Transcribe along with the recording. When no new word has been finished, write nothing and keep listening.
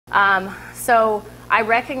So I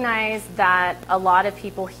recognize that a lot of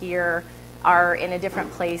people here are in a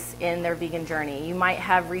different place in their vegan journey. You might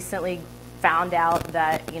have recently found out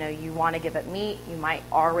that you want to give up meat. You might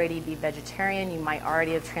already be vegetarian. You might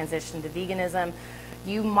already have transitioned to veganism.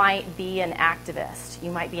 You might be an activist. You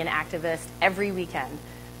might be an activist every weekend.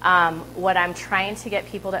 What I'm trying to get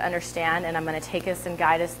people to understand, and I'm going to take us and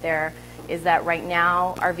guide us there, is that right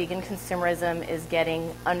now our vegan consumerism is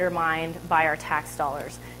getting undermined by our tax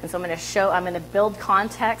dollars. And so I'm going to build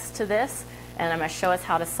context to this, and I'm going to show us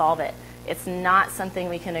how to solve it. It's not something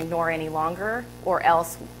we can ignore any longer, or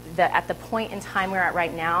else at the point in time we're at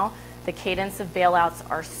right now, the cadence of bailouts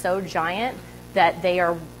are so giant that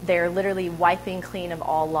they're literally wiping clean of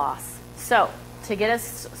all loss. So to get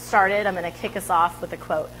us started, I'm going to kick us off with a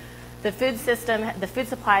quote. The food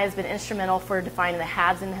supply has been instrumental for defining the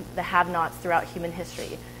haves and the have-nots throughout human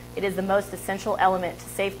history. It is the most essential element to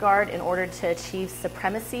safeguard in order to achieve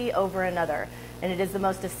supremacy over another, and it is the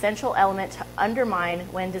most essential element to undermine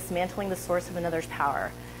when dismantling the source of another's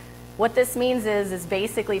power. What this means is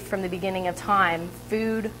basically from the beginning of time,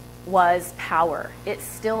 food was power. It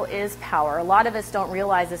still is power. A lot of us don't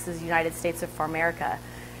realize this is the United States of America.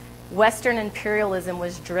 Western imperialism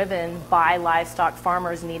was driven by livestock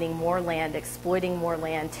farmers needing more land, exploiting more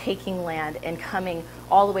land, taking land, and coming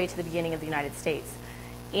all the way to the beginning of the United States.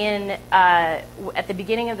 At the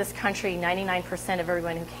beginning of this country, 99% of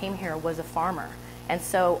everyone who came here was a farmer. And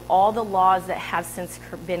so all the laws that have since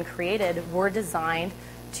been created were designed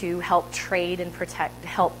to help trade and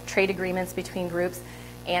help trade agreements between groups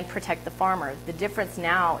and protect the farmer. The difference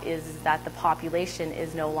now is that the population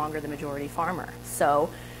is no longer the majority farmer. So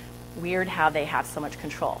weird how they have so much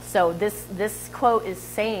control. So this quote is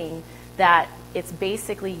saying that it's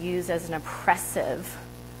basically used as an oppressive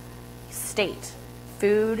state.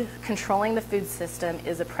 Controlling the food system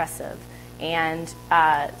is oppressive. And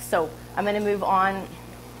so I'm going to move on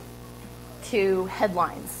to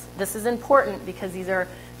headlines. This is important because these are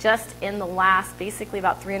just in the last, basically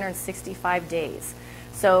about 365 days.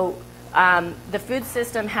 So the food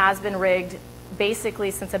system has been rigged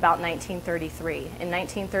basically since about 1933. In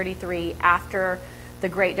 1933,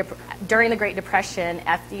 during the Great Depression,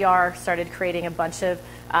 FDR started creating a bunch of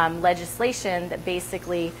legislation that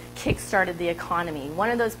basically kick-started the economy. One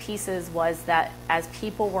of those pieces was that as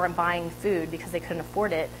people weren't buying food because they couldn't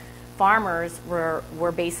afford it, farmers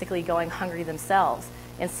were basically going hungry themselves.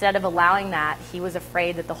 Instead of allowing that, he was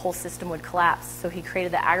afraid that the whole system would collapse. So he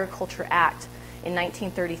created the Agriculture Act in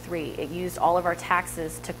 1933. It used all of our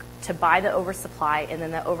taxes to buy the oversupply, and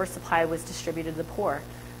then the oversupply was distributed to the poor.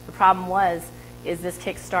 The problem is this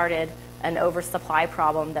kick-started an oversupply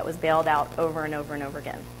problem that was bailed out over and over and over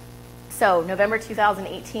again. So November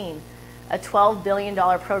 2018, a $12 billion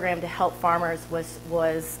program to help farmers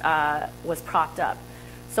was propped up.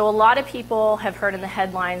 So a lot of people have heard in the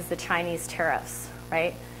headlines the Chinese tariffs,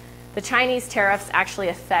 right? The Chinese tariffs actually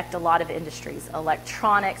affect a lot of industries: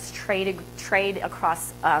 electronics, trade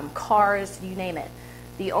across cars, you name it.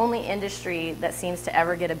 The only industry that seems to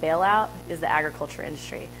ever get a bailout is the agriculture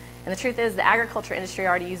industry. And the truth is, the agriculture industry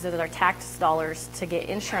already uses their tax dollars to get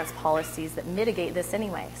insurance policies that mitigate this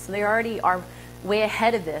anyway. So they already are way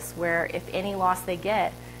ahead of this, where if any loss they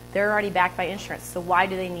get, they're already backed by insurance. So why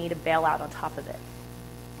do they need a bailout on top of it?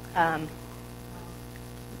 Let's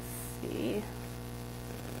see.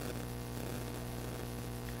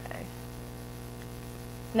 Okay.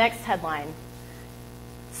 Next headline.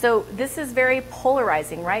 So this is very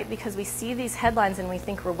polarizing, right? Because we see these headlines and we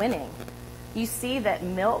think we're winning. You see that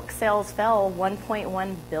milk sales fell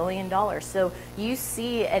 $1.1 billion. So you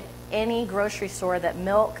see at any grocery store that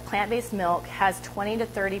plant-based milk has 20 to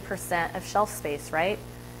 30% of shelf space, right?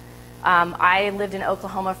 I lived in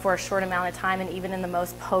Oklahoma for a short amount of time, and even in the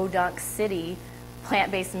most podunk city,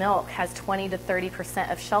 plant-based milk has 20 to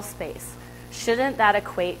 30% of shelf space. Shouldn't that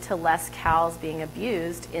equate to less cows being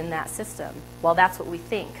abused in that system? Well, that's what we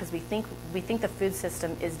think, because we think the food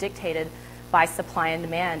system is dictated by supply and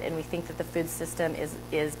demand, and we think that the food system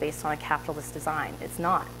is based on a capitalist design. It's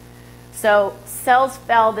not. So sales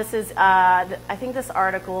fell. This is, I think this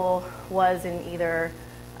article was in either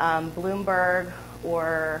Bloomberg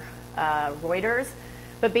or Reuters,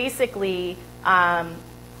 but basically, you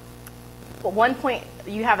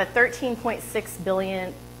have a 13.6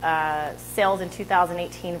 billion sales in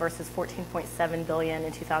 2018 versus 14.7 billion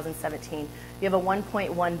in 2017. You have a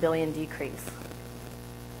 1.1 billion decrease.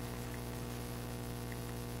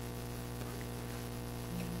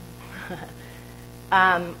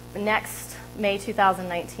 Next, May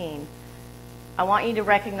 2019. I want you to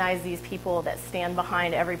recognize these people that stand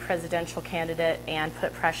behind every presidential candidate and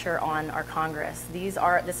put pressure on our Congress.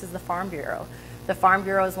 This is the Farm Bureau. The Farm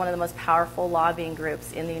Bureau is one of the most powerful lobbying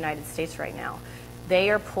groups in the United States right now. They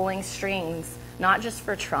are pulling strings, not just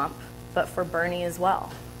for Trump, but for Bernie as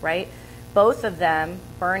well, right? Both of them,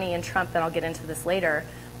 Bernie and Trump, and I'll get into this later,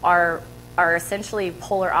 are essentially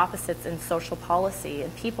polar opposites in social policy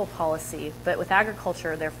and people policy, but with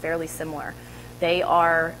agriculture, they're fairly similar. They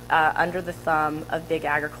are under the thumb of big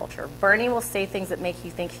agriculture. Bernie will say things that make you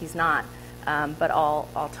think he's not, but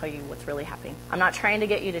I'll tell you what's really happening. I'm not trying to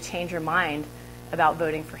get you to change your mind about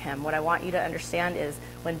voting for him. What I want you to understand is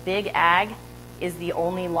when big ag is the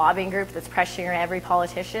only lobbying group that's pressuring every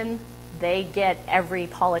politician, they get every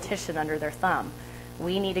politician under their thumb.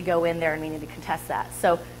 We need to go in there and we need to contest that.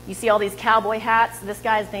 So you see all these cowboy hats. This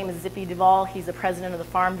guy's name is Zippy Duvall. He's the president of the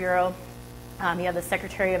Farm Bureau. You have the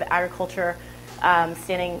Secretary of Agriculture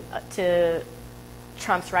standing to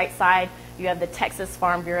Trump's right side. You have the Texas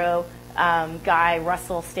Farm Bureau guy,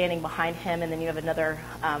 Russell, standing behind him, and then you have another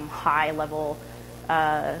high-level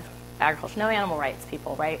agriculture. No animal rights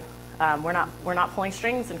people, right? We're not pulling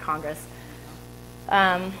strings in Congress.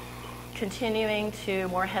 Continuing to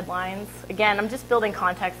more headlines. Again, I'm just building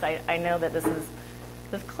context. I know that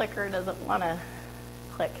this clicker doesn't want to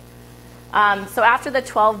click. So after the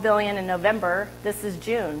 $12 billion in November, this is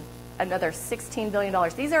June, another $16 billion.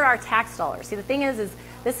 These are our tax dollars. See, the thing is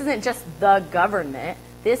this isn't just the government.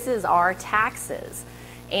 This is our taxes.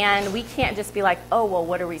 And we can't just be like, oh, well,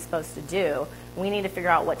 what are we supposed to do? We need to figure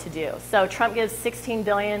out what to do. So Trump gives $16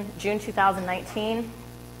 billion, June 2019.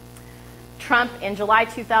 Trump in July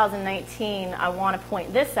 2019, I want to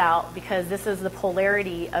point this out because this is the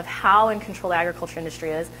polarity of how in control the agriculture industry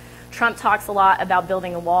is. Trump talks a lot about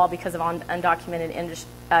building a wall because of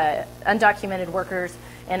undocumented workers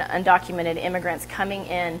and undocumented immigrants coming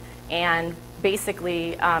in and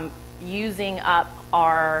basically using up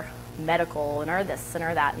our medical and our this and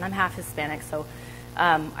our that. And I'm half Hispanic, so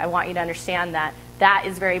I want you to understand that that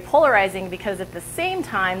is very polarizing because at the same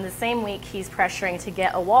time, the same week he's pressuring to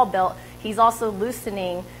get a wall built, he's also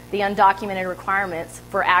loosening the undocumented requirements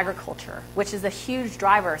for agriculture, which is a huge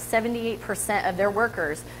driver. 78% of their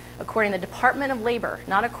workers, according to the Department of Labor,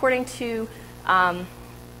 not according to, I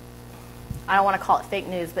don't want to call it fake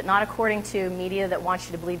news, but not according to media that wants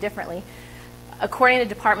you to believe differently. According to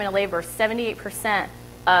the Department of Labor, 78%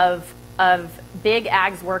 of big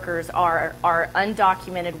ag's workers are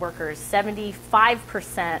undocumented workers.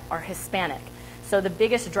 75% are Hispanic. So the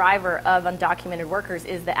biggest driver of undocumented workers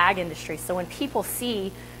is the ag industry. So when people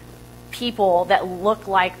see people that look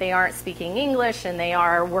like they aren't speaking English and they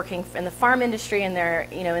are working in the farm industry and they're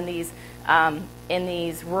in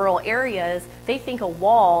these rural areas, they think a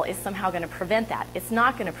wall is somehow going to prevent that. It's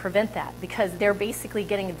not going to prevent that because they're basically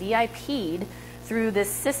getting VIP'd through this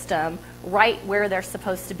system right where they're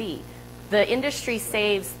supposed to be. The industry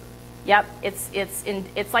saves, yep,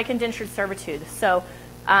 it's like indentured servitude. So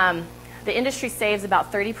the industry saves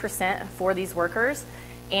about 30% for these workers,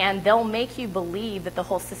 and they'll make you believe that the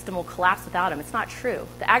whole system will collapse without them. It's not true.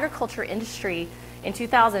 The agriculture industry in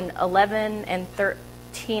 2011 and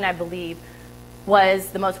 13, I believe,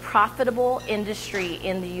 was the most profitable industry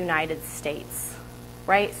in the United States,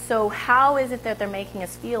 right? So how is it that they're making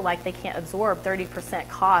us feel like they can't absorb 30%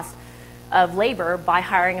 cost of labor by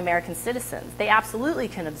hiring American citizens? They absolutely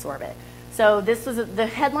can absorb it. So the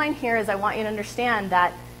headline here is I want you to understand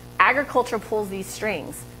that agriculture pulls these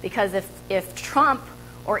strings because if Trump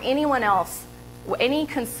or anyone else, any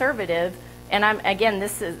conservative, and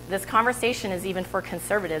this conversation is even for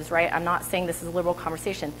conservatives, right? I'm not saying this is a liberal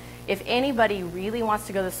conversation. If anybody really wants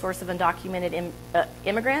to go to the source of undocumented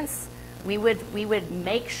immigrants, we would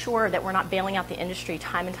make sure that we're not bailing out the industry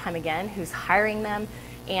time and time again who's hiring them,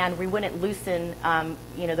 and we wouldn't loosen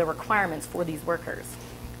the requirements for these workers.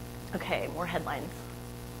 Okay, more headlines.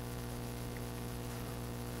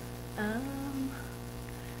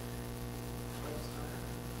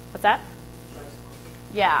 What's that?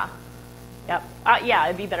 Yeah. Yep. Yeah,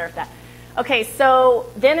 it'd be better if that. Okay, so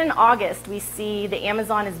then in August, we see the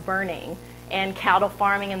Amazon is burning and cattle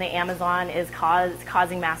farming in the Amazon is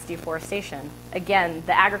causing mass deforestation. Again,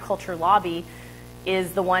 the agriculture lobby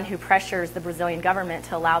is the one who pressures the Brazilian government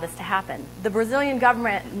to allow this to happen. The Brazilian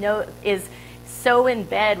government is so in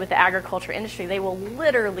bed with the agriculture industry, they will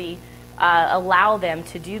literally allow them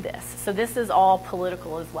to do this. So this is all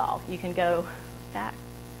political as well. You can go back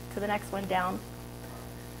to the next one down.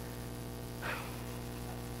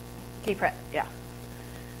 Yeah.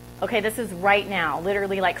 Okay, this is right now,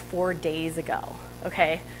 literally like 4 days ago,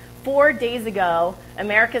 okay? 4 days ago,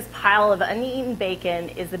 America's pile of uneaten bacon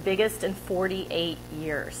is the biggest in 48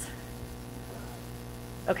 years.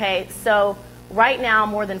 Okay, so right now,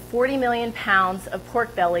 more than 40 million pounds of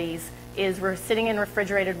pork bellies is sitting in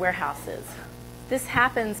refrigerated warehouses. This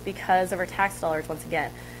happens because of our tax dollars once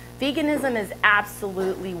again. Veganism is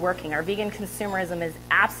absolutely working. Our vegan consumerism is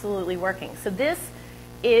absolutely working. So this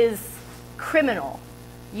is criminal.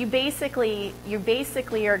 You basically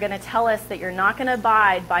are going to tell us that you're not going to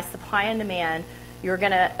abide by supply and demand. You're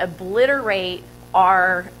going to obliterate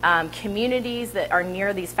our communities that are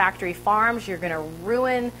near these factory farms. You're going to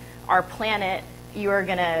ruin our planet. You are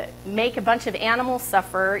going to make a bunch of animals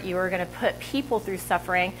suffer. You are going to put people through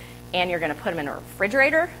suffering, and you're going to put them in a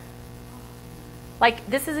refrigerator. Like,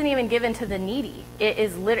 this isn't even given to the needy. It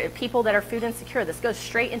is literally people that are food insecure. This goes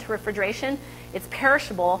straight into refrigeration. It's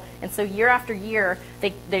perishable, and so year after year,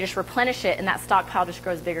 they just replenish it, and that stockpile just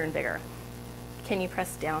grows bigger and bigger. Can you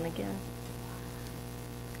press down again?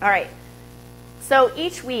 All right. So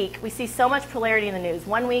each week, we see so much polarity in the news.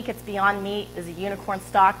 One week, it's Beyond Meat is a unicorn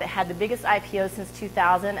stock that had the biggest IPO since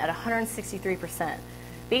 2000 at 163%.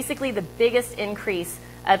 Basically, the biggest increase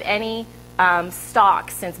of any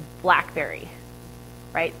stock since BlackBerry.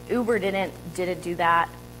 Right? Uber didn't do that.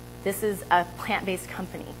 This is a plant-based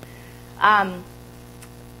company. And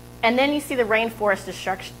then you see the rainforest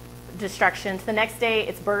destruction. To the next day,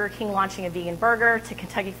 it's Burger King launching a vegan burger, to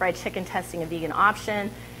Kentucky Fried Chicken testing a vegan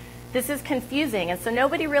option. This is confusing, and so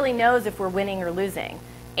nobody really knows if we're winning or losing.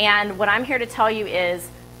 And what I'm here to tell you is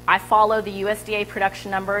I follow the USDA production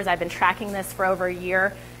numbers. I've been tracking this for over a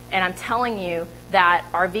year. And I'm telling you that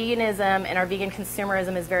our veganism and our vegan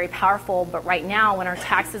consumerism is very powerful, but right now when our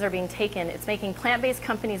taxes are being taken, it's making plant-based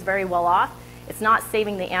companies very well off. It's not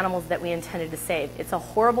saving the animals that we intended to save. It's a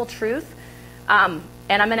horrible truth. And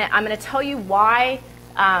I'm gonna tell you why.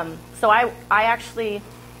 So I actually, do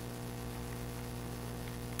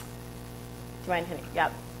you mind hitting?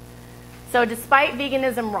 Yep. So despite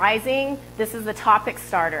veganism rising, this is the topic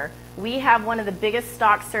starter. We have one of the biggest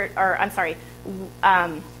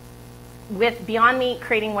with Beyond Meat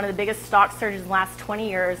creating one of the biggest stock surges in the last 20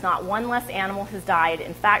 years, not one less animal has died.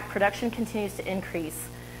 In fact, production continues to increase.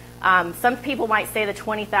 Some people might say the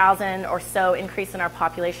 20,000 or so increase in our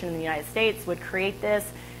population in the United States would create this.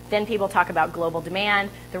 Then people talk about global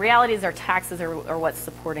demand. The reality is our taxes are what's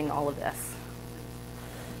supporting all of this.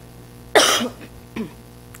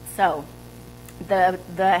 So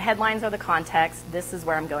the headlines are the context. This is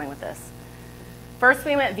where I'm going with this. First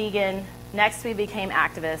we went vegan. Next we became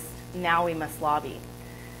activists. Now we must lobby.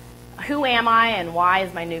 Who am I and why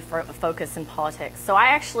is my new focus in politics? So I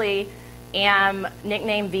actually am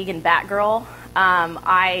nicknamed Vegan Batgirl.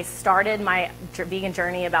 I started my vegan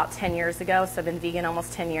journey about 10 years ago, so I've been vegan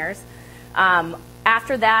almost 10 years.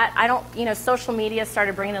 After that, social media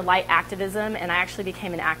started bringing to light activism, and I actually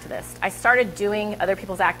became an activist. I started doing other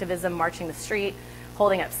people's activism, marching the street,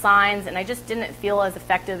 holding up signs, and I just didn't feel as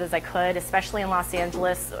effective as I could, especially in Los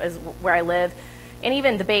Angeles, where I live. And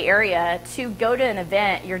even the Bay Area. To go to an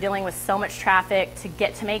event, you're dealing with so much traffic.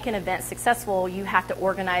 To make an event successful, you have to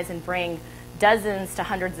organize and bring dozens to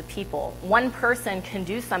hundreds of people. One person can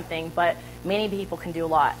do something, but many people can do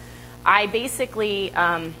a lot. I basically,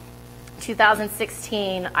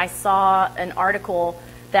 2016, I saw an article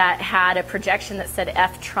that had a projection that said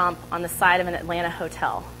F Trump on the side of an Atlanta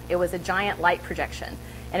hotel. It was a giant light projection,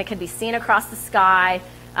 and it could be seen across the sky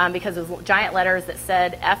because it was giant letters that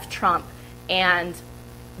said F Trump. And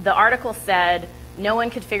the article said no one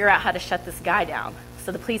could figure out how to shut this guy down.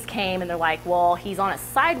 So the police came and they're like, well, he's on a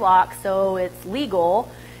sidewalk, so it's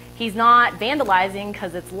legal. He's not vandalizing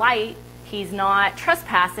because it's light. He's not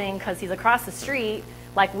trespassing because he's across the street.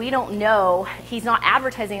 Like, we don't know. He's not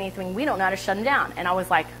advertising anything. We don't know how to shut him down. And I was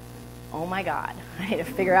like, oh my God, I need to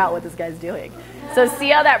figure out what this guy's doing. So see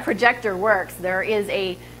how that projector works. There is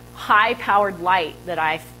a high-powered light that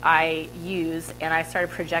I use, and I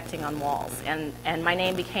started projecting on walls. And my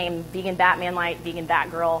name became Vegan Batman Light, Vegan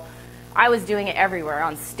Batgirl. I was doing it everywhere,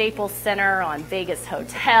 on Staples Center, on Vegas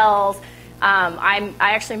hotels. I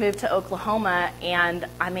actually moved to Oklahoma, and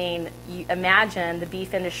I mean, you imagine the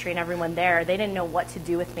beef industry and everyone there. They didn't know what to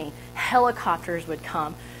do with me. Helicopters would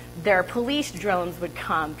come. Their police drones would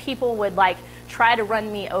come. People would try to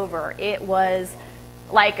run me over. It was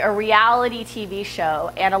like a reality TV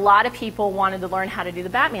show, and a lot of people wanted to learn how to do the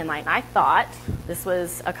Batman light. And I thought, this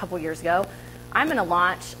was a couple years ago, I'm going to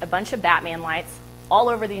launch a bunch of Batman lights all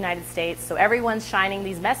over the United States, so everyone's shining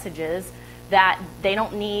these messages that they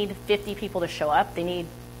don't need 50 people to show up. They need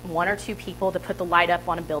 1 or 2 people to put the light up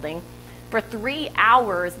on a building. For 3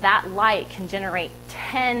 hours, that light can generate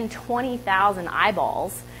 10, 20,000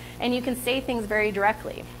 eyeballs, and you can say things very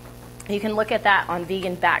directly. You can look at that on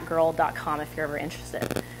veganbatgirl.com if you're ever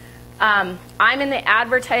interested. I'm in the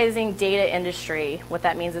advertising data industry. What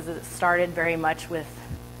that means is it started very much with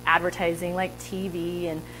advertising like TV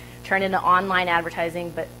and turned into online advertising,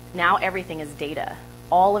 but Now everything is data.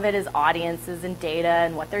 All of it is audiences and data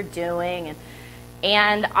and what they're doing.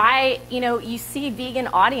 And you see vegan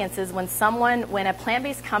audiences when a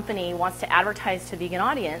plant-based company wants to advertise to a vegan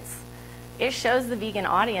audience, it shows the vegan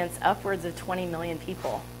audience upwards of 20 million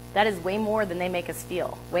people. That is way more than they make us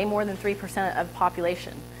feel, way more than 3% of the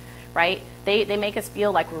population, right? They make us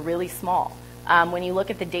feel like we're really small. When you look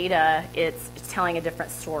at the data, it's telling a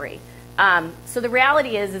different story. So the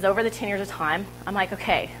reality is over the 10 years of time, I'm like,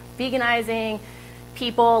 okay, veganizing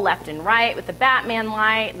people left and right with the Batman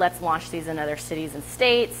light. Let's launch these in other cities and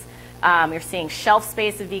states. You're seeing shelf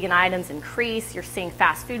space of vegan items increase. You're seeing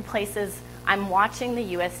fast food places. I'm watching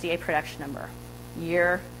the USDA production number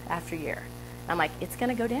year after year. I'm like, it's going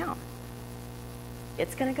to go down.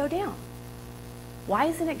 It's going to go down. Why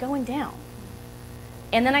isn't it going down?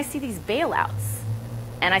 And then I see these bailouts,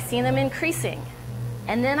 and I see them increasing.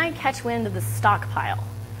 And then I catch wind of the stockpile.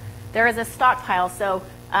 There is a stockpile. So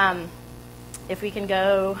if you can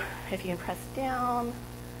press down,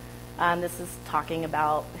 this is talking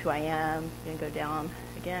about who I am. You can go down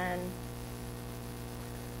again.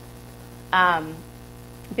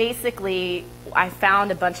 Basically, I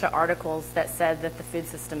found a bunch of articles that said that the food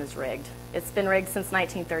system is rigged. It's been rigged since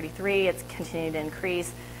 1933. It's continued to increase.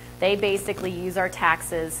 They basically use our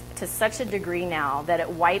taxes to such a degree now that it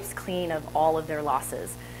wipes clean of all of their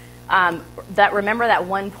losses. Remember that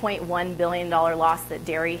 $1.1 billion loss that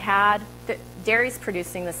dairy had? Dairy's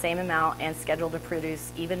producing the same amount and scheduled to produce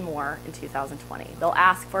even more in 2020. They'll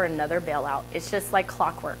ask for another bailout. It's just like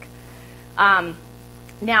clockwork.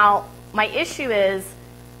 Now, my issue is,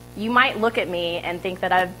 you might look at me and think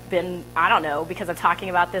that I've been, I don't know, because I'm talking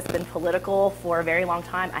about this, been political for a very long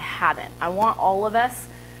time. I haven't. I want all of us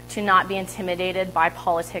to not be intimidated by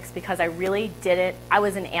politics, because I really didn't. I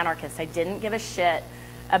was an anarchist. I didn't give a shit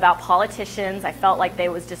about politicians. I felt like they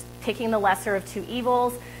was just picking the lesser of two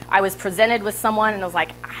evils. I was presented with someone and I was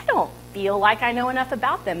like, I don't feel like I know enough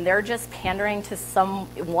about them. They're just pandering to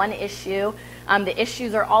one issue. The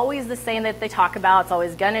issues are always the same that they talk about. It's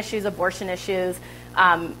always gun issues, abortion issues,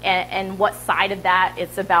 and what side of that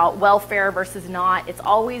it's about, welfare versus not. It's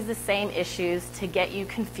always the same issues to get you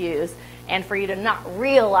confused and for you to not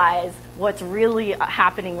realize what's really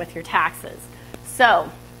happening with your taxes. So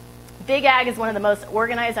Big Ag is one of the most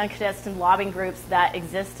organized, uncontested lobbying groups that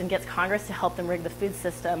exists and gets Congress to help them rig the food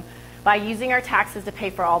system by using our taxes to pay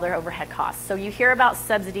for all their overhead costs. So you hear about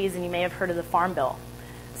subsidies, and you may have heard of the Farm Bill.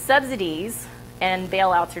 Subsidies and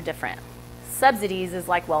bailouts are different. Subsidies is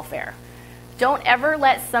like welfare. Don't ever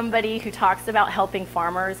let somebody who talks about helping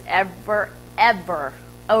farmers ever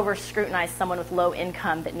over scrutinize someone with low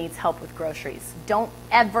income that needs help with groceries. Don't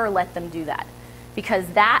ever let them do that, because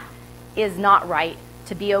that is not right.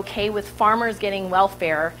 To be okay with farmers getting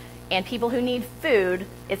welfare and people who need food,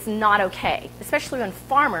 it's not okay, especially when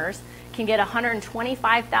farmers can get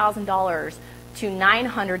 $125,000 to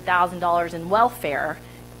 $900,000 in welfare,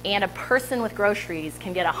 and a person with groceries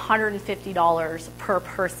can get $150 per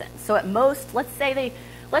person. So at most, let's say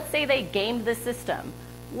they gamed the system.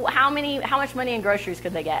 How much money in groceries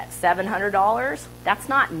could they get? $700? That's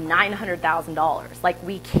not $900,000. Like,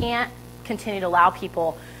 we can't continue to allow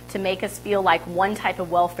people to make us feel like one type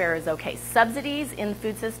of welfare is okay. Subsidies in the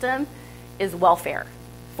food system is welfare,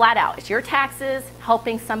 flat out. It's your taxes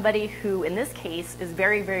helping somebody who, in this case, is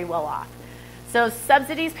very, very well off. So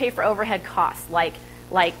subsidies pay for overhead costs, like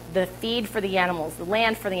the feed for the animals, the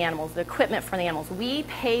land for the animals, the equipment for the animals. We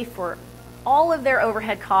pay for all of their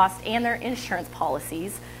overhead costs and their insurance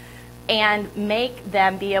policies, and make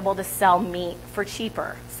them be able to sell meat for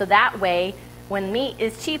cheaper. So that way, when meat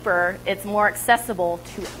is cheaper, it's more accessible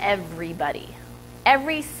to everybody.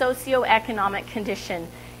 Every socioeconomic condition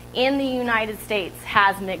in the United States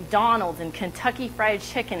has McDonald's and Kentucky Fried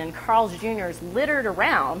Chicken and Carl's Jr.'s littered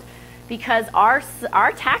around because our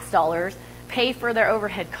tax dollars pay for their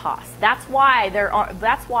overhead costs. That's why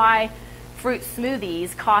fruit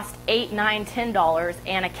smoothies cost $8, $9, $10,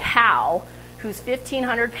 and a cow who's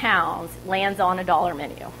 1,500 pounds lands on a $1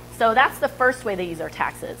 menu. So that's the first way they use our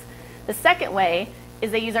taxes. The second way is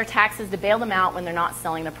they use our taxes to bail them out when they're not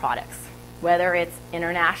selling the products, whether it's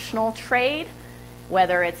international trade,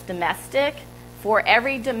 whether it's domestic. For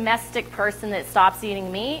every domestic person that stops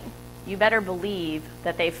eating meat, you better believe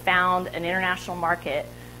that they've found an international market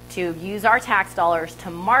to use our tax dollars to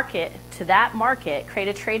market to that market, create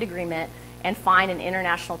a trade agreement, and find an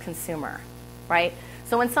international consumer, right?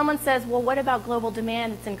 So when someone says, well, what about global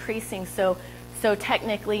demand? It's increasing, so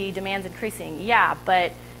technically demand's increasing. Yeah,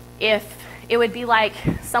 but if it would be like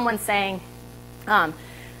someone saying,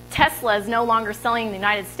 Tesla is no longer selling in the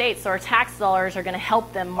United States, so our tax dollars are going to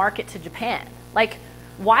help them market to Japan. Like,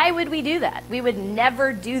 Why would we do that? We would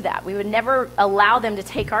never do that. We would never allow them to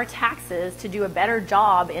take our taxes to do a better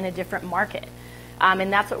job in a different market.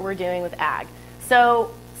 And that's what we're doing with ag.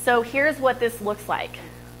 So here's what this looks like.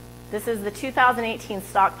 This is the 2018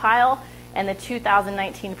 stockpile and the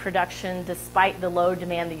 2019 production despite the low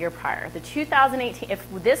demand the year prior. The 2018, if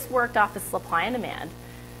this worked off of supply and demand,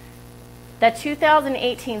 that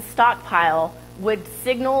 2018 stockpile would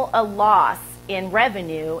signal a loss in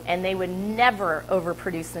revenue, and they would never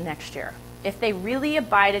overproduce the next year if they really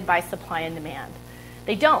abided by supply and demand.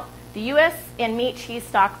 They don't. The U.S. and meat cheese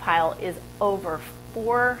stockpile is over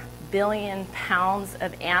 4 billion pounds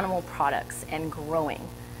of animal products and growing.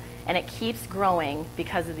 And it keeps growing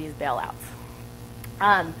because of these bailouts.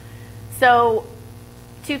 So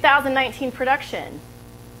 2019 production,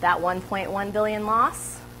 that 1.1 billion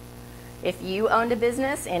loss. If you owned a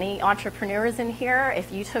business, any entrepreneurs in here,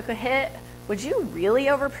 if you took a hit, would you really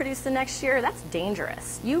overproduce the next year? That's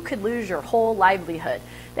dangerous. You could lose your whole livelihood.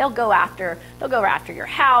 They'll go after your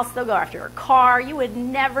house, they'll go after your car. You would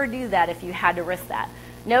never do that if you had to risk that.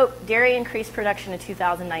 Nope, dairy increased production in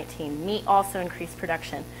 2019. Meat also increased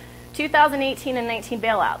production. 2018 and 19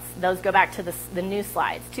 bailouts. Those go back to the new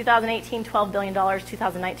slides. 2018, $12 billion.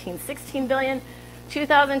 2019, $16 billion.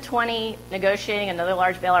 2020, negotiating another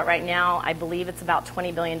large bailout right now. I believe it's about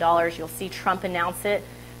 $20 billion. You'll see Trump announce it.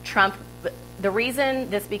 The reason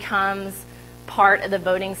this becomes part of the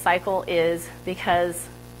voting cycle is because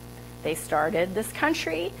they started this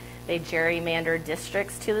country. They gerrymandered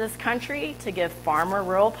districts to this country to give farmer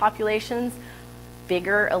rural populations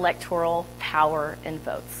bigger electoral power and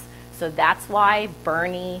votes. So that's why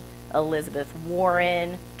Bernie, Elizabeth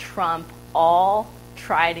Warren, Trump all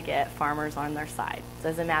try to get farmers on their side. It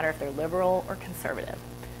doesn't matter if they're liberal or conservative.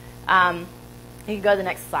 You can go to the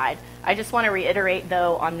next slide. I just want to reiterate,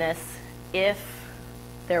 though, on this, if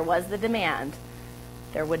there was the demand,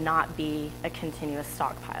 there would not be a continuous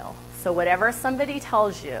stockpile. So whatever somebody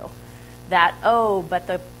tells you that, oh, but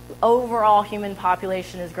the overall human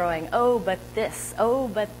population is growing, oh, but this, oh,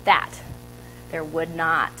 but that, there would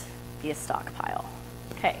not be a stockpile.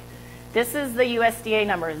 Okay, this is the USDA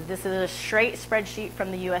numbers. This is a straight spreadsheet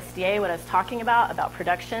from the USDA, what I was talking about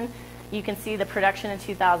production. You can see the production in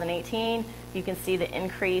 2018. You can see the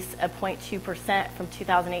increase of 0.2% from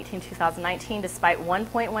 2018 to 2019. Despite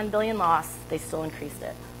 1.1 billion loss, they still increased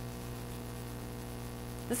it.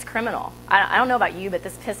 This is criminal. I don't know about you, but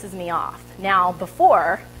this pisses me off. Now,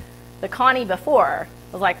 before, the Connie before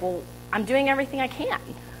was like, well, I'm doing everything I can.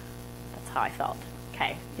 That's how I felt.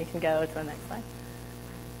 Okay, you can go to the next slide.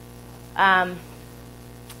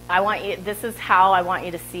 This is how I want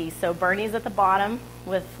you to see. So Bernie's at the bottom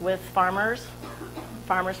with farmers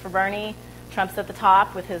for Bernie. Trump's at the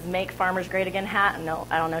top with his Make Farmers Great Again hat. No,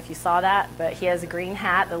 I don't know if you saw that, but he has a green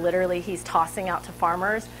hat that literally he's tossing out to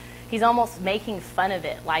farmers. He's almost making fun of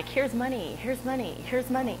it, like, here's money, here's money, here's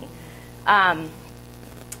money.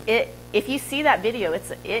 If you see that video,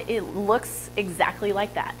 it looks exactly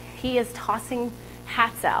like that. He is tossing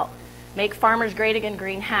hats out. Make Farmers Great Again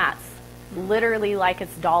green hats, literally like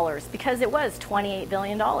it's dollars, because it was $28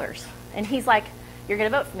 billion. And he's like, you're going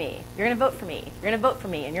to vote for me, you're going to vote for me, you're going to vote for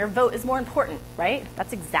me, and your vote is more important, right?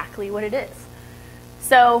 That's exactly what it is.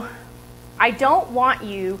 So I don't want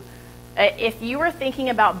you, if you were thinking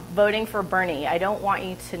about voting for Bernie, I don't want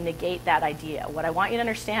you to negate that idea. What I want you to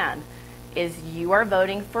understand is you are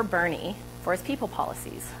voting for Bernie for his people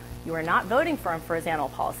policies. You are not voting for him for his animal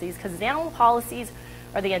policies, because his animal policies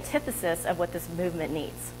are the antithesis of what this movement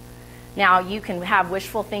needs. Now, you can have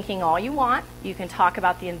wishful thinking all you want. You can talk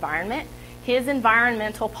about the environment. His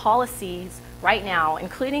environmental policies right now,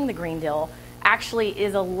 including the Green Deal, actually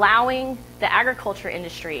is allowing the agriculture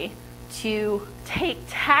industry to take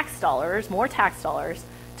tax dollars, more tax dollars,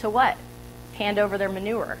 to what? Hand over their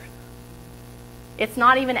manure. It's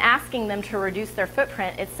not even asking them to reduce their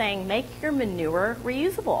footprint. It's saying, make your manure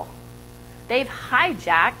reusable. They've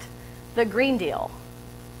hijacked the Green Deal.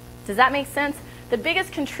 Does that make sense? The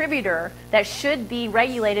biggest contributor that should be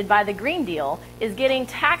regulated by the Green Deal is getting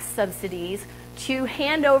tax subsidies to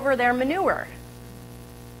hand over their manure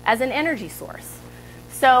as an energy source.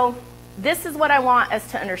 So this is what I want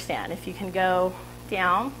us to understand. If you can go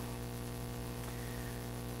down.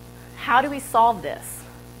 How do we solve this?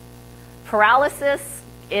 Paralysis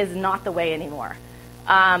is not the way anymore.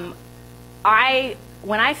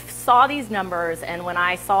 When I saw these numbers and when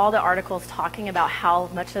I saw the articles talking about how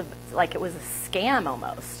much of, like, it was a scam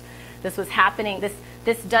almost, this was happening,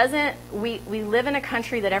 this doesn't, we live in a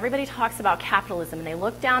country that everybody talks about capitalism and they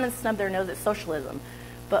look down and snub their nose at socialism,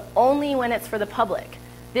 but only when it's for the public.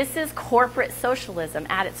 This is corporate socialism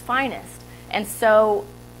at its finest. And so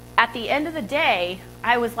at the end of the day,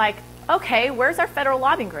 I was like, okay, where's our federal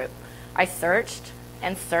lobbying group? I searched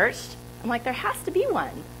and searched. I'm like, there has to be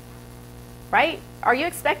one, right? Are you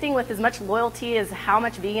expecting with as much loyalty as how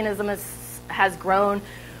much veganism has grown,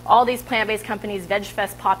 all these plant-based companies,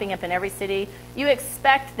 VegFest popping up in every city, you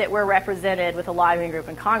expect that we're represented with a lobbying group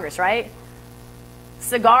in Congress, right?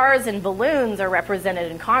 Cigars and balloons are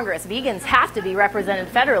represented in Congress. Vegans have to be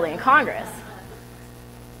represented federally in Congress.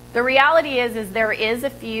 The reality is there is a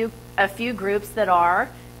few groups that are,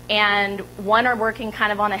 and one are working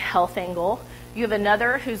kind of on a health angle. You have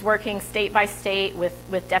another who's working state by state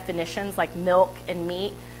with definitions like milk and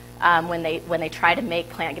meat, when they try to make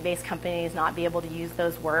plant-based companies not be able to use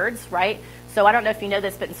those words, right? So I don't know if you know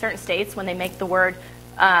this, but in certain states, when they make the word,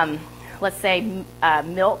 let's say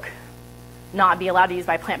milk, not be allowed to use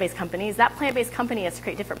by plant-based companies, that plant-based company has to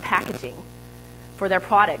create different packaging for their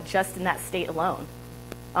product just in that state alone.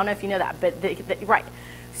 I don't know if you know that, but right.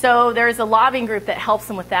 So there's a lobbying group that helps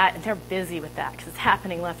them with that, and they're busy with that because it's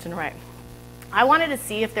happening left and right. I wanted to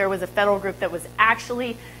see if there was a federal group that was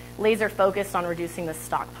actually laser focused on reducing the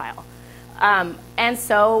stockpile. And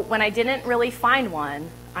so when I didn't really find one,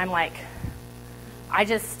 I'm like, I'm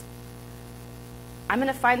going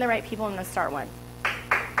to find the right people, I'm going to start one.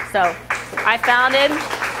 So I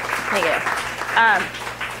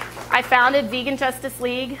founded Vegan Justice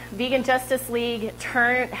League. Vegan Justice League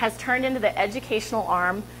has turned into the educational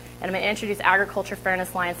arm, and I'm going to introduce Agriculture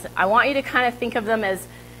Fairness Alliance. I want you to kind of think of them as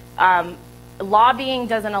lobbying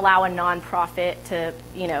doesn't allow a nonprofit to,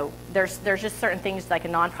 there's just certain things like a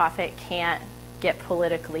nonprofit can't get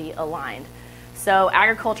politically aligned. So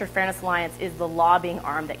Agriculture Fairness Alliance is the lobbying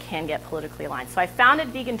arm that can get politically aligned. So I founded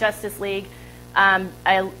Vegan Justice League a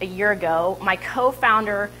year ago. My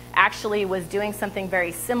co-founder actually was doing something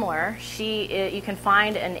very similar. You can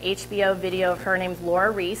find an HBO video of her named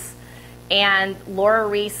Laura Reese. And Laura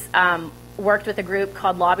Reese worked with a group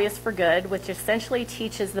called Lobbyists for Good, which essentially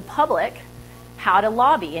teaches the public how to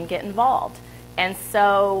lobby and get involved. And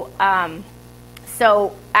so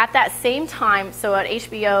at that same time, so an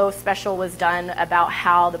HBO special was done about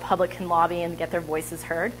how the public can lobby and get their voices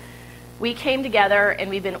heard. We came together and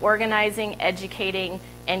we've been organizing, educating,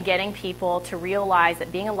 and getting people to realize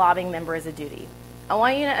that being a lobbying member is a duty. I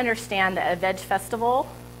want you to understand that at a veg festival,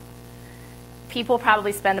 people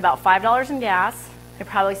probably spend about $5 in gas, they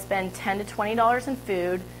probably spend $10 to $20 in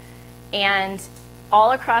food, and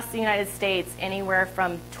all across the United States, anywhere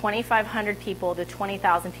from 2,500 people to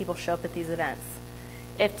 20,000 people show up at these events.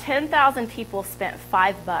 If 10,000 people spent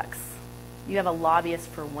 $5, you have a lobbyist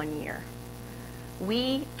for 1 year.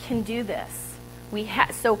 We can do this.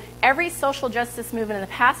 So every social justice movement in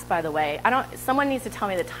the past, by the way, someone needs to tell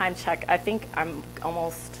me the time check. I think I'm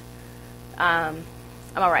almost, I'm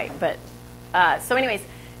all right. But so anyways,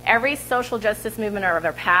 every social justice movement of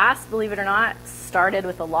their past, believe it or not, started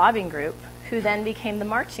with a lobbying group who then became the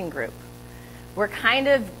marching group. We're kind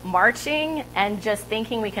of marching and just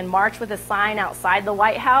thinking we can march with a sign outside the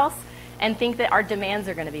White House and think that our demands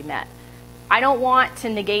are going to be met. I don't want to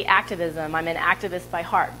negate activism. I'm an activist by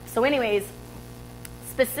heart. So anyways,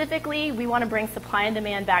 specifically, we want to bring supply and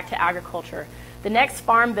demand back to agriculture. The next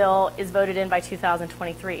farm bill is voted in by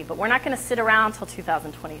 2023, but we're not going to sit around until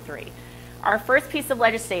 2023. Our first piece of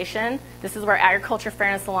legislation, this is where Agriculture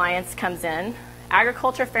Fairness Alliance comes in.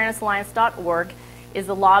 AgricultureFairnessAlliance.org is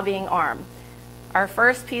the lobbying arm. Our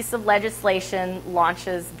first piece of legislation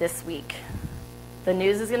launches this week. The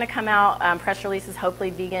news is going to come out, press releases, hopefully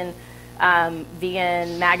vegan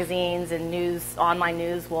magazines and online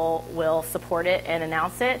news will support it and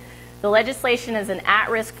announce it. The legislation is an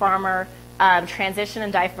at-risk farmer transition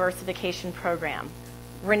and diversification program.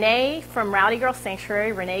 Renee from Rowdy Girl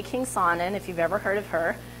Sanctuary, Renee King-Sonnen, if you've ever heard of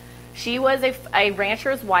her, she was a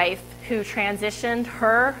rancher's wife who transitioned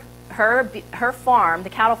her farm, the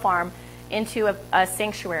cattle farm, into a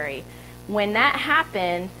sanctuary. When that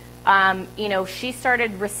happened, she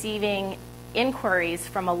started receiving inquiries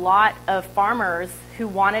from a lot of farmers who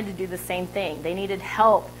wanted to do the same thing. They needed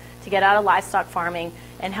help to get out of livestock farming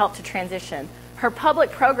and help to transition. Her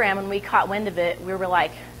public program, when we caught wind of it, we were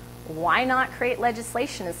like, why not create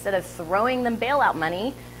legislation instead of throwing them bailout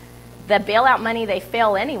money? The bailout money, they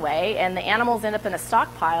fail anyway, and the animals end up in a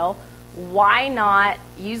stockpile. Why not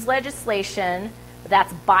use legislation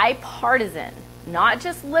that's bipartisan, not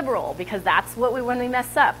just liberal, because that's what when we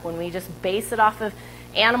mess up, when we just base it off of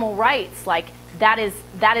animal rights, like that is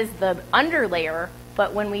the underlayer,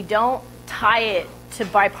 but when we don't tie it to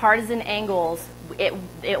bipartisan angles, it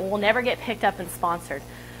will never get picked up and sponsored.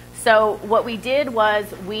 So what we did was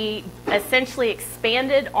we essentially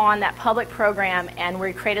expanded on that public program, and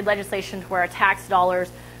we created legislation to where our tax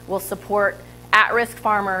dollars will support at-risk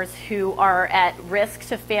farmers who are at risk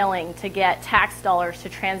to failing to get tax dollars to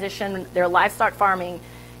transition their livestock farming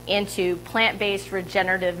into plant-based,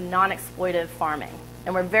 regenerative, non-exploitive farming.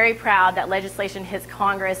 And we're very proud that legislation hits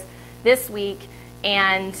Congress this week,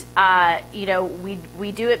 and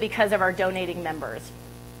we do it because of our donating members.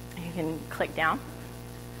 You can click down.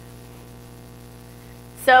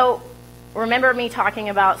 So remember me talking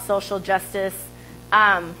about social justice.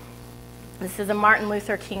 This is a Martin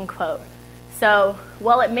Luther King quote. So,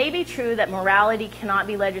 while it may be true that morality cannot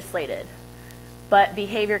be legislated, but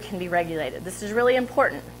behavior can be regulated. This is really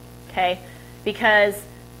important, okay? Because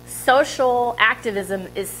social activism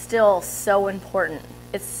is still so important.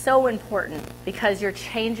 It's so important because you're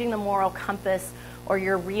changing the moral compass, or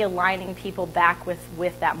you're realigning people back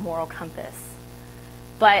with that moral compass.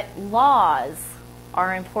 But laws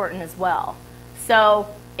are important as well. So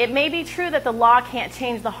it may be true that the law can't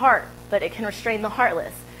change the heart, but it can restrain the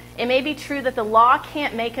heartless. It may be true that the law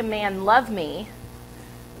can't make a man love me,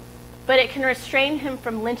 but it can restrain him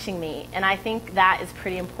from lynching me, and I think that is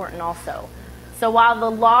pretty important also. So while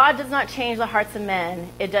the law does not change the hearts of men,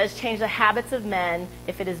 it does change the habits of men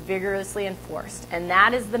if it is vigorously enforced. And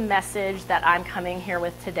that is the message that I'm coming here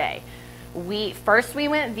with today. First we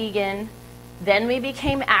went vegan, then we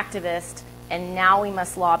became activist, and now we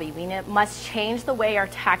must lobby. We must change the way our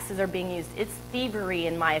taxes are being used. It's thievery,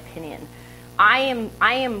 in my opinion. I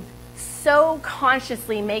am so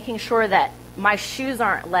consciously making sure that my shoes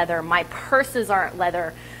aren't leather, my purses aren't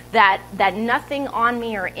leather, that nothing on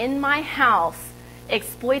me or in my house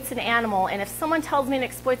exploits an animal. And if someone tells me it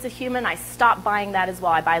exploits a human, I stop buying that as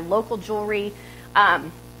well. I buy local jewelry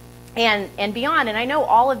and beyond. And I know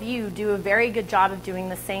all of you do a very good job of doing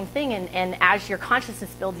the same thing. And as your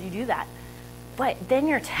consciousness builds, you do that. But then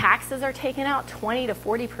your taxes are taken out, 20 to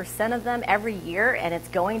 40% of them every year, and it's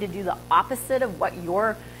going to do the opposite of what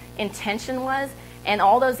your intention was. And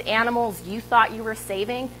all those animals you thought you were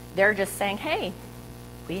saving, they're just saying, hey,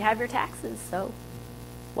 we have your taxes, so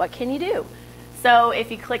what can you do? So if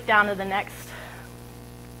you click down to the next.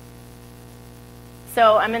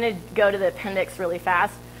 So I'm going to go to the appendix really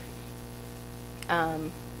fast.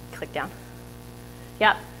 Click down.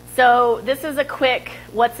 Yep. So this is a quick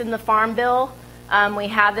what's in the Farm Bill. We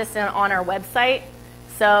have this on our website.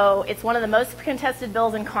 So it's one of the most contested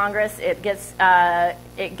bills in Congress. It gets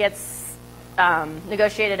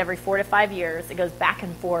negotiated every 4 to 5 years. It goes back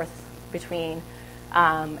and forth between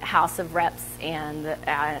House of Reps and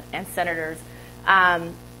senators.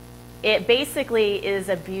 It basically is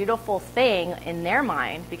a beautiful thing in their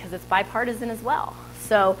mind because it's bipartisan as well.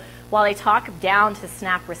 So while they talk down to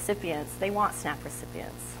SNAP recipients, they want SNAP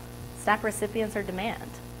recipients. SNAP recipients are demand,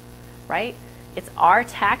 right? It's our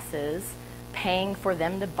taxes paying for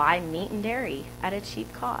them to buy meat and dairy at a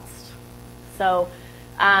cheap cost. So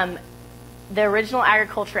the original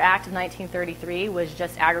Agriculture Act of 1933 was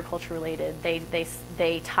just agriculture related.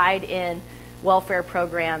 They tied in welfare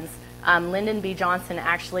programs. Lyndon B. Johnson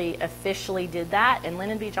actually officially did that, and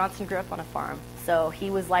Lyndon B. Johnson grew up on a farm. So he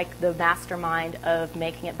was like the mastermind of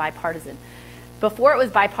making it bipartisan. Before it was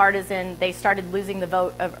bipartisan, they started losing the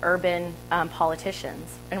vote of urban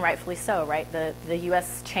politicians, and rightfully so, right? The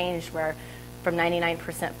U.S. changed where from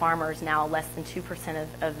 99% farmers, now less than 2%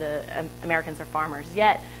 of the Americans are farmers.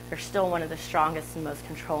 Yet, they're still one of the strongest and most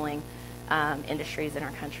controlling industries in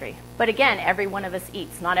our country. But again, every one of us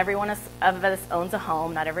eats. Not every one of us owns a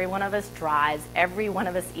home. Not every one of us drives. Every one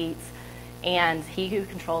of us eats. And he who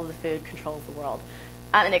controls the food controls the world.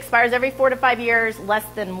 It expires every 4 to 5 years. Less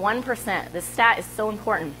than 1%. This stat is so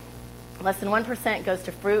important. Less than 1% goes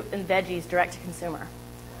to fruit and veggies direct to consumer.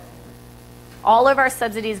 All of our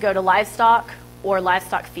subsidies go to livestock or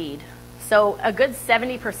livestock feed. So a good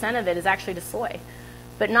 70% of it is actually to soy,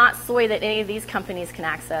 but not soy that any of these companies can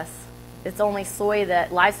access. It's only soy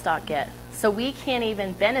that livestock get. So we can't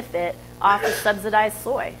even benefit off of subsidized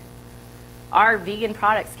soy. Our vegan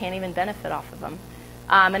products can't even benefit off of them.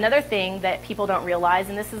 Another thing that people don't realize,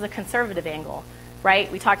 and this is a conservative angle,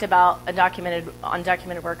 right? We talked about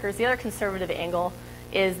undocumented workers. The other conservative angle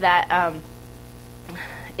is that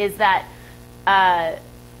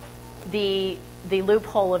the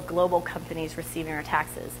loophole of global companies receiving our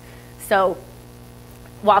taxes. So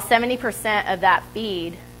while 70% of that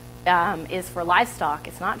feed is for livestock,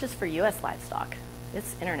 it's not just for U.S. livestock,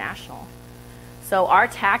 it's international. So our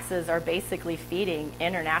taxes are basically feeding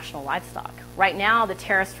international livestock. Right now, the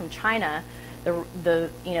tariffs from China, the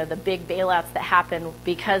big bailouts that happened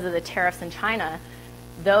because of the tariffs in China,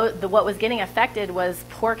 what was getting affected was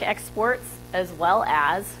pork exports as well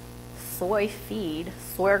as soy feed,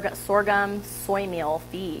 sorghum, soy meal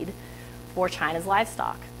feed for China's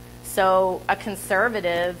livestock. So a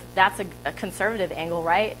conservative, that's a conservative angle,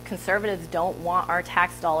 right? Conservatives don't want our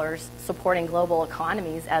tax dollars supporting global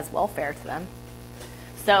economies as welfare to them.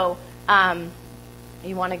 So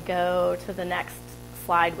you want to go to the next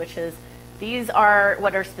slide, which is, these are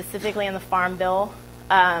what are specifically in the Farm Bill.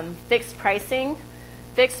 Fixed pricing.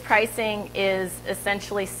 Fixed pricing is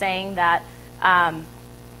essentially saying that,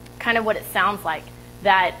 kind of what it sounds like,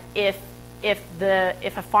 that if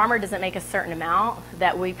a farmer doesn't make a certain amount,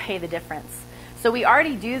 that we pay the difference. So we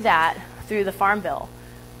already do that through the Farm Bill.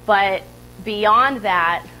 But beyond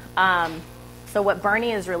that, so what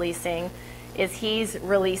Bernie is releasing is he's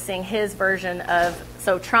releasing his version of,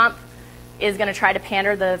 so Trump is going to try to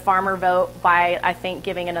pander the farmer vote by, I think,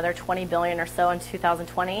 giving another $20 billion or so in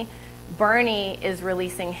 2020. Bernie is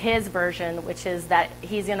releasing his version, which is that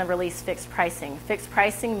he's going to release fixed pricing. Fixed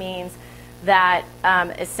pricing means that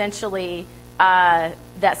essentially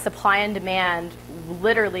that supply and demand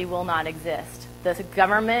literally will not exist. The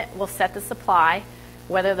government will set the supply.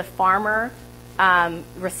 Whether the farmer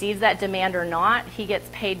receives that demand or not, he gets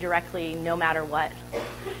paid directly no matter what.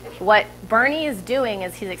 What Bernie is doing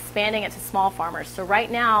is he's expanding it to small farmers. So right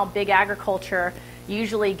now, big agriculture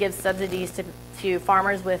usually gives subsidies to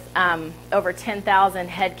farmers with over 10,000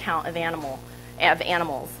 head count of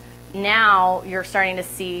animals. Now you're starting to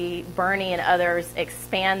see Bernie and others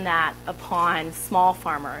expand that upon small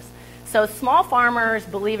farmers. So small farmers,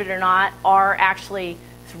 believe it or not, are actually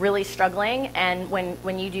really struggling. And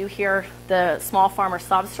when you do hear the small farmer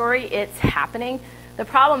sob story, it's happening. The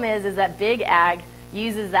problem is that big ag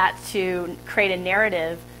uses that to create a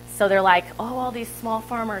narrative. So they're like, oh, all these small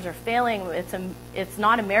farmers are failing. It's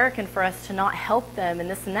not American for us to not help them and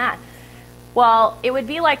this and that. Well, it would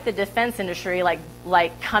be like the defense industry,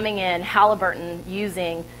 like coming in, Halliburton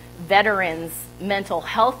using veterans' mental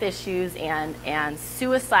health issues and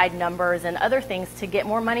suicide numbers and other things to get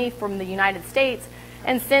more money from the United States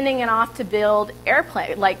and sending it off to build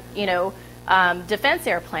airplanes, defense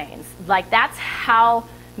airplanes. Like, that's how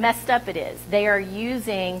messed up it is. They are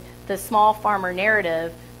using the small farmer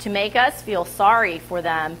narrative to make us feel sorry for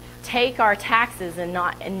them, take our taxes, and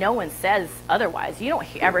no one says otherwise. You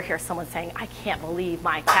don't ever hear someone saying, I can't believe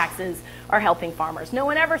my taxes are helping farmers. No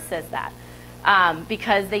one ever says that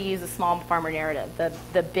because they use a small farmer narrative.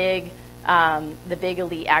 The big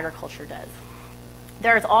elite agriculture does.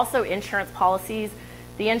 There's also insurance policies.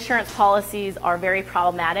 The insurance policies are very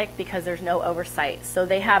problematic because there's no oversight. So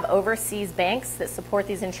they have overseas banks that support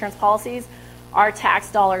these insurance policies. Our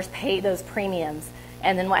tax dollars pay those premiums.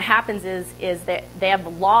 And then what happens is that they have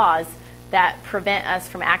laws that prevent us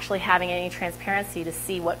from actually having any transparency to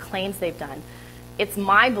see what claims they've done. It's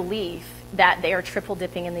my belief that they are triple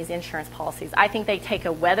dipping in these insurance policies. I think they take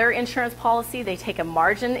a weather insurance policy, they take a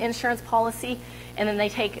margin insurance policy, and then they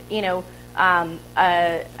take,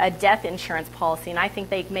 a death insurance policy. And I think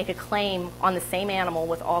they make a claim on the same animal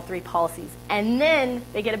with all three policies. And then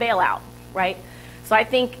they get a bailout, right? So I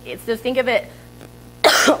think think of it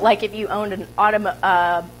like if you owned an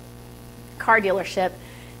car dealership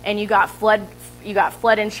and you got flood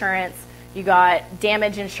insurance, you got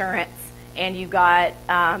damage insurance, and you got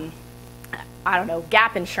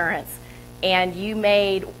gap insurance, and you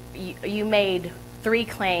made 3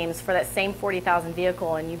 claims for that same 40,000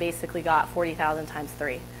 vehicle, and you basically got 40,000 times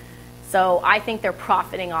 3. So I think they're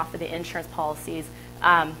profiting off of the insurance policies.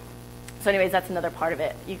 So anyways, that's another part of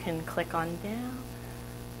it. You can click on down.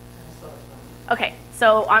 Okay,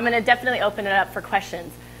 so I'm going to definitely open it up for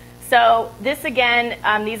questions. So this again,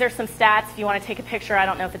 these are some stats. If you want to take a picture, I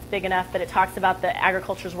don't know if it's big enough, but it talks about the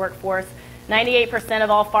agriculture's workforce. 98% of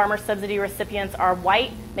all farmer subsidy recipients are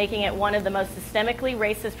white, making it one of the most systemically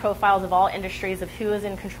racist profiles of all industries of who is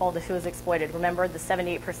in control to who is exploited. Remember the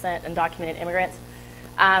 78% undocumented immigrants?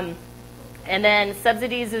 And then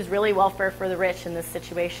subsidies is really welfare for the rich in this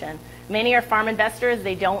situation. Many are farm investors.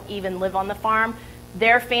 They don't even live on the farm.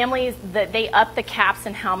 Their families, they up the caps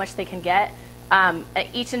in how much they can get.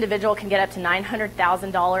 Each individual can get up to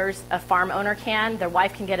 $900,000 a farm owner can. Their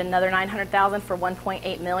wife can get another $900,000 for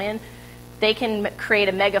 $1.8 million. They can create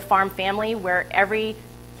a mega farm family where every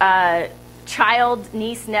child,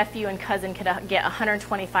 niece, nephew, and cousin can get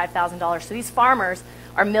 $125,000. So these farmers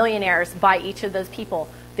are millionaires by each of those people.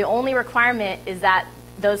 The only requirement is that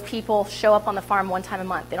those people show up on the farm one time a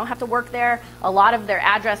month. They don't have to work there. A lot of their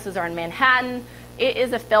addresses are in Manhattan. It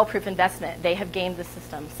is a fail-proof investment. They have gamed the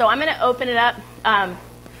system. So I'm going to open it up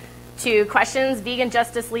to questions.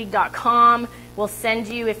 VeganJusticeLeague.com will send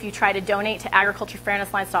you, if you try to donate to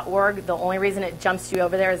agriculturefairnesslines.org. The only reason it jumps you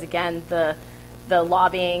over there is, again, the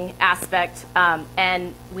lobbying aspect.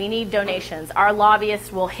 And we need donations. Our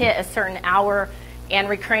lobbyists will hit a certain hour and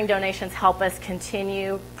recurring donations help us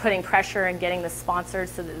continue putting pressure and getting this sponsored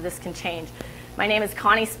so that this can change. My name is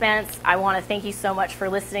Connie Spence. I want to thank you so much for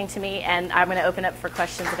listening to me, and I'm going to open up for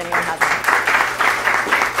questions if anyone has any.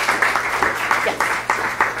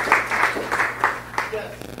 Yes.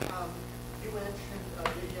 Yes. You mentioned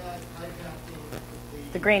hijacking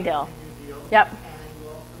The Green Deal. New Deal. Yep. And you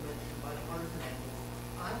also mentioned bipartisan angles.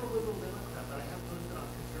 I'm a liberal Democrat, but I have posted on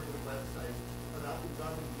conservative websites about the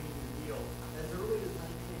government Green New Deal. As early as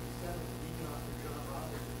 1987, vegan author John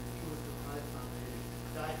Roberts of the Jewish Surprise Foundation,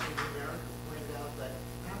 Diet Free America, pointed out that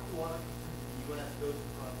half the water consumed in the U.S. goes to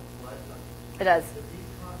profitable livestock. It does. If these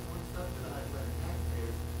costs weren't subsidized by the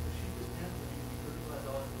taxpayers, the cheapest pen would be $35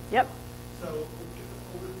 per Yep. So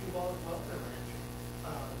over the abolished welfare ranch,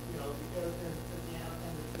 because the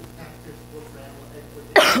taxpayers support for animal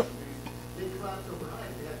exploitation, they collapsed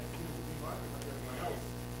overnight. They had to continue to be market like everyone else.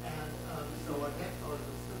 And so our tax dollars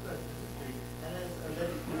have subsidized the industry. And as a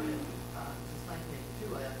vegetarian since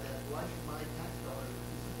 1982, I have to ask, why should my tax dollars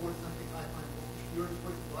support something I find you're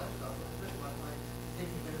supporting livestock, especially I find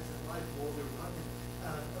taking innocent life while they're running.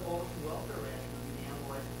 Abolishing welfare ranch would be the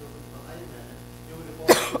animal rights equivalent to the Hyde Amendment. It would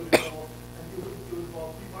involve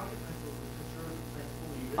free market principles and conservative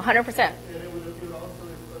principles. 100%. And it would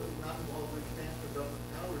also not involve an expansion of government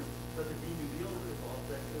powers, but the Green New Deal would involve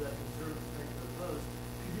that conservative principle opposed.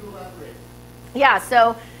 Could you elaborate? Yeah,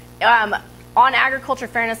 so on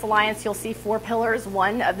Agriculture Fairness Alliance, you'll see 4 pillars.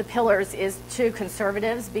 One of the pillars is to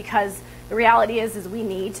conservatives, because the reality is we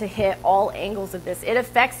need to hit all angles of this. It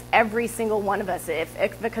affects every single one of us.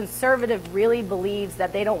 If the conservative really believes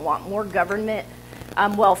that they don't want more government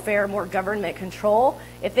welfare, more government control,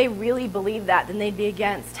 if they really believe that, then they'd be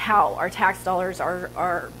against how our tax dollars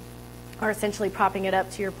are essentially propping it up,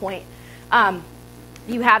 to your point.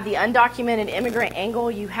 You have the undocumented immigrant angle,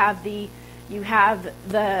 you have the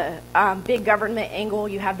big government angle,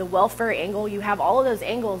 you have the welfare angle, you have all of those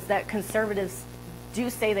angles that conservatives do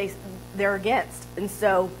say they're against. And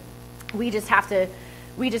so we just have to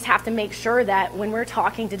make sure that when we're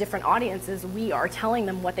talking to different audiences, we are telling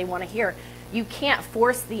them what they want to hear. You can't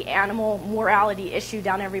force the animal morality issue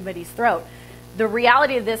down everybody's throat. The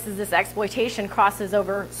reality of this is this exploitation crosses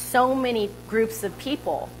over so many groups of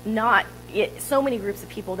people, so many groups of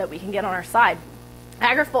people that we can get on our side.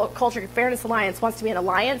 Agriculture Fairness Alliance wants to be an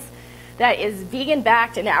alliance that is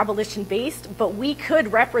vegan-backed and abolition-based, but we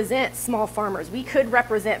could represent small farmers. We could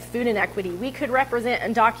represent food inequity. We could represent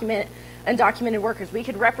undocumented workers. We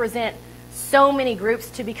could represent so many groups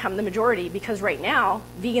to become the majority, because right now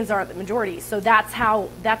vegans aren't the majority. So that's how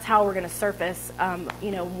we're going to surface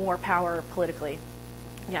more power politically.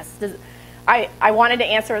 Yes, I wanted to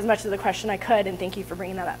answer as much of the question I could, and thank you for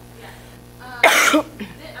bringing that up. Yes. I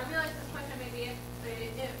realize this question may be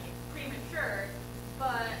premature,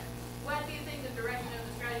 but what do you think the direction of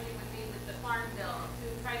the strategy would be with the Farm Bill?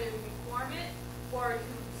 To try to reform it, or to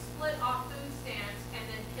split off food stamps and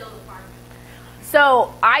then kill the Farm Bill?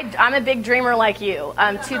 So I'm a big dreamer like you.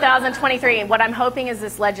 2023, what I'm hoping is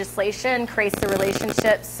this legislation creates the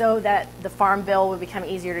relationship so that the Farm Bill will become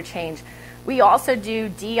easier to change. We also do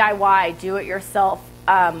DIY, do-it-yourself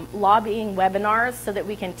lobbying webinars so that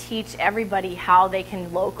we can teach everybody how they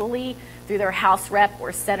can locally, through their House rep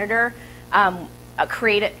or senator,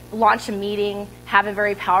 launch a meeting, have a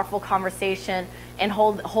very powerful conversation, and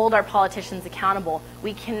hold our politicians accountable.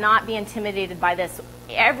 We cannot be intimidated by this.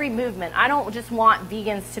 Every movement, I don't just want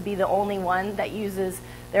vegans to be the only one that uses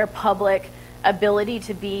their public ability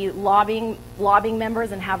to be lobbying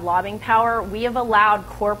members and have lobbying power. We have allowed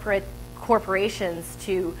corporations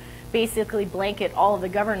to basically blanket all of the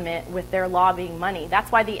government with their lobbying money.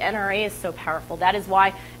 That's why the NRA is so powerful. That is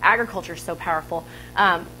why agriculture is so powerful.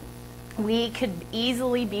 We could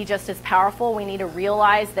easily be just as powerful. We need to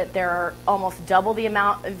realize that there are almost double the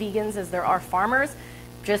amount of vegans as there are farmers.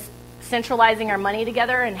 Just centralizing our money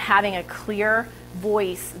together and having a clear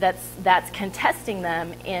voice that's contesting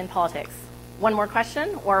them in politics. One more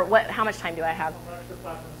question, or what? How much time do I have?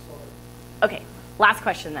 Okay, last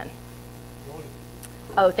question then.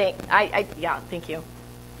 Oh, thank you.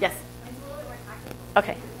 Yes.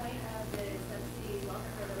 Okay.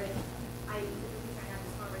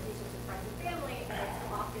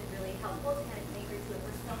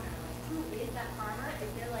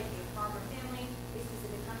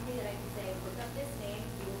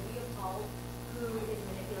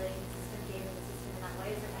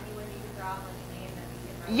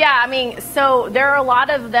 Yeah, I mean, so there are a lot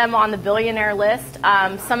of them on the billionaire list.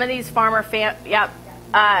 Some of these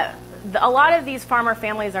a lot of these farmer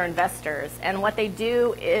families are investors, and what they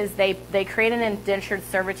do is they create an indentured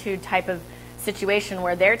servitude type of situation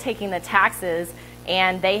where they're taking the taxes,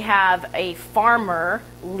 and they have a farmer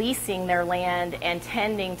leasing their land and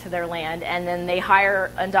tending to their land, and then they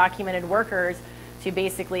hire undocumented workers to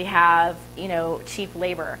basically have, you know, cheap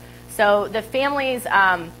labor. So the families,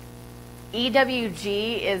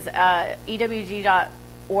 EWG is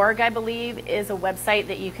EWG.org, I believe, is a website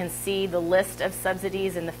that you can see the list of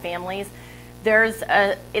subsidies and the families.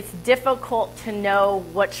 It's difficult to know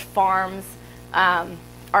which farms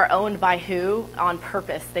are owned by who on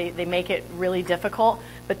purpose. They make it really difficult.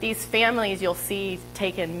 But these families you'll see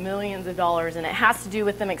taking millions of dollars, and it has to do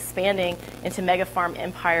with them expanding into mega farm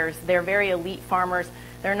empires. They're very elite farmers.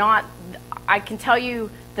 They're not, I can tell you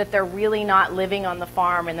that they're really not living on the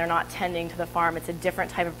farm and they're not tending to the farm. It's a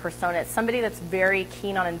different type of persona. It's somebody that's very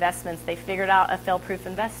keen on investments. They figured out a fail-proof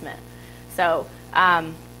investment. So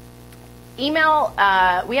email,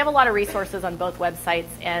 we have a lot of resources on both websites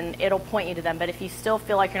and it'll point you to them. But if you still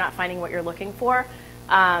feel like you're not finding what you're looking for,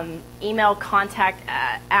 email contact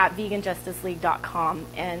at veganjusticeleague.com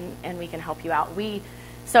and we can help you out.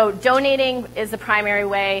 So donating is the primary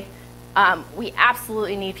way. We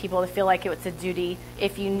absolutely need people to feel like it's a duty.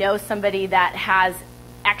 If you know somebody that has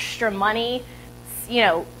extra money, you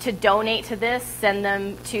know, to donate to this, send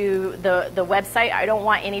them to the website. I don't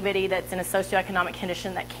want anybody that's in a socioeconomic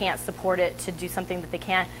condition that can't support it to do something that they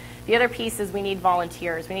can't. The other piece is we need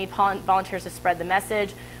volunteers. We need volunteers to spread the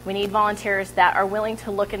message. We need volunteers that are willing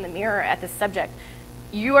to look in the mirror at this subject.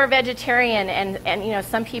 You are vegetarian, and you know,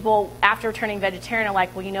 some people after turning vegetarian are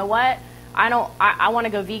like, well, you know what? I want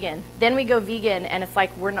to go vegan. Then we go vegan, and it's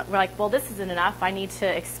like we're like, well, this isn't enough. I need to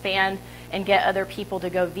expand and get other people to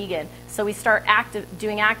go vegan. So we start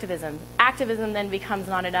doing activism. Activism then becomes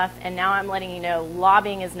not enough, and now I'm letting you know,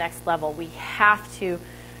 lobbying is next level. We have to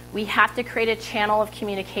create a channel of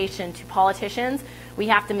communication to politicians. We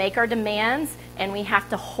have to make our demands, and we have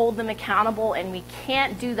to hold them accountable, and we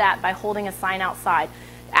can't do that by holding a sign outside.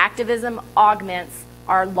 Activism augments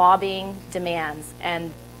our lobbying demands,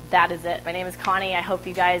 and that is it. My name is Connie. I hope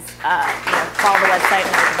you guys follow the website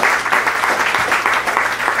and